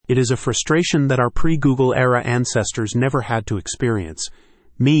It is a frustration that our pre-Google era ancestors never had to experience.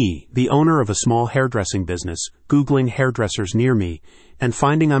 Me, the owner of a small hairdressing business, Googling hairdressers near me, and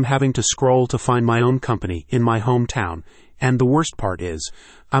finding I'm having to scroll to find my own company in my hometown. And the worst part is,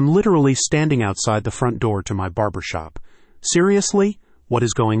 I'm literally standing outside the front door to my barbershop. Seriously? What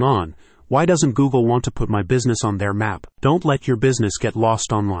is going on? Why doesn't Google want to put my business on their map? Don't let your business get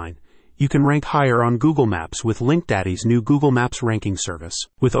lost online. You can rank higher on Google Maps with LinkDaddy's new Google Maps ranking service.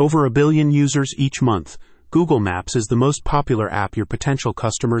 With over 1 billion users each month, Google Maps is the most popular app your potential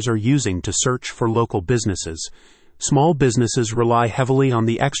customers are using to search for local businesses. Small businesses rely heavily on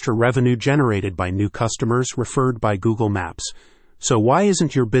the extra revenue generated by new customers referred by Google Maps. So why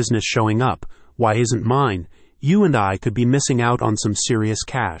isn't your business showing up? Why isn't mine? You and I could be missing out on some serious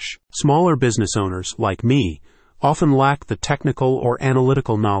cash. Smaller business owners, like me, often lack the technical or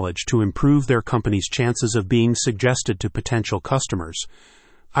analytical knowledge to improve their company's chances of being suggested to potential customers.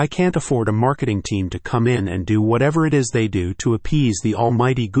 I can't afford a marketing team to come in and do whatever it is they do to appease the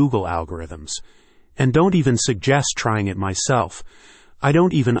almighty Google algorithms. And don't even suggest trying it myself. I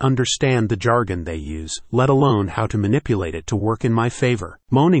don't even understand the jargon they use, let alone how to manipulate it to work in my favor.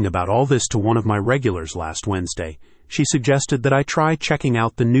 Moaning about all this to one of my regulars last Wednesday, she suggested that I try checking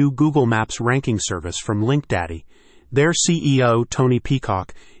out the new Google Maps ranking service from LinkDaddy. Their CEO, Tony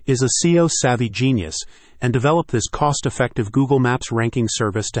Peacock, is a SEO-savvy genius and developed this cost-effective Google Maps ranking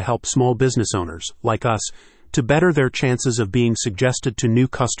service to help small business owners, like us, to better their chances of being suggested to new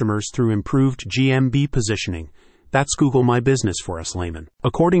customers through improved GMB positioning. That's Google My Business for us laymen.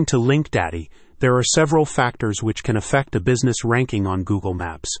 According to LinkDaddy, there are several factors which can affect a business ranking on Google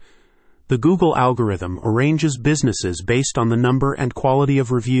Maps. The Google algorithm arranges businesses based on the number and quality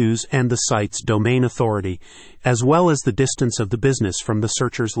of reviews and the site's domain authority, as well as the distance of the business from the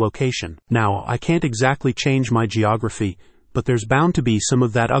searcher's location. Now, I can't exactly change my geography, but there's bound to be some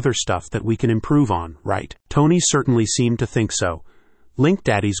of that other stuff that we can improve on, right? Tony certainly seemed to think so.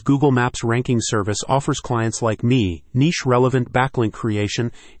 LinkDaddy's Google Maps ranking service offers clients like me niche-relevant backlink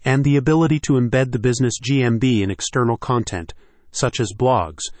creation and the ability to embed the business GMB in external content, such as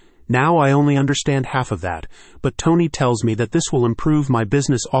blogs. Now I only understand half of that, but Tony tells me that this will improve my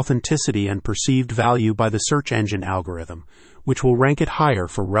business authenticity and perceived value by the search engine algorithm, which will rank it higher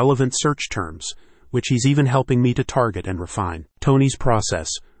for relevant search terms, which he's even helping me to target and refine. Tony's process,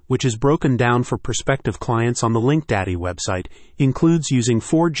 which is broken down for prospective clients on the LinkDaddy website, includes using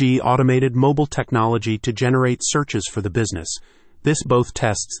 4G automated mobile technology to generate searches for the business. This both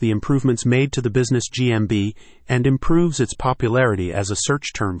tests the improvements made to the business GMB and improves its popularity as a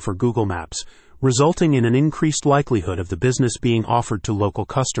search term for Google Maps, resulting in an increased likelihood of the business being offered to local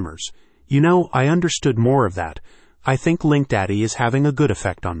customers. You know, I understood more of that. I think LinkDaddy is having a good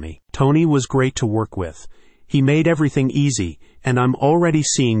effect on me. Tony was great to work with. He made everything easy, and I'm already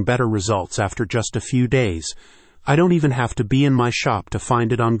seeing better results after just a few days. I don't even have to be in my shop to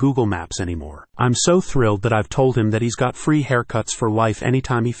find it on Google Maps anymore. I'm so thrilled that I've told him that he's got free haircuts for life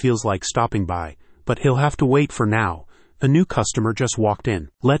anytime he feels like stopping by, but he'll have to wait for now. A new customer just walked in.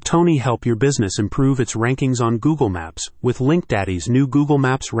 Let Tony help your business improve its rankings on Google Maps with LinkDaddy's new Google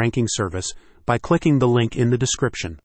Maps ranking service by clicking the link in the description.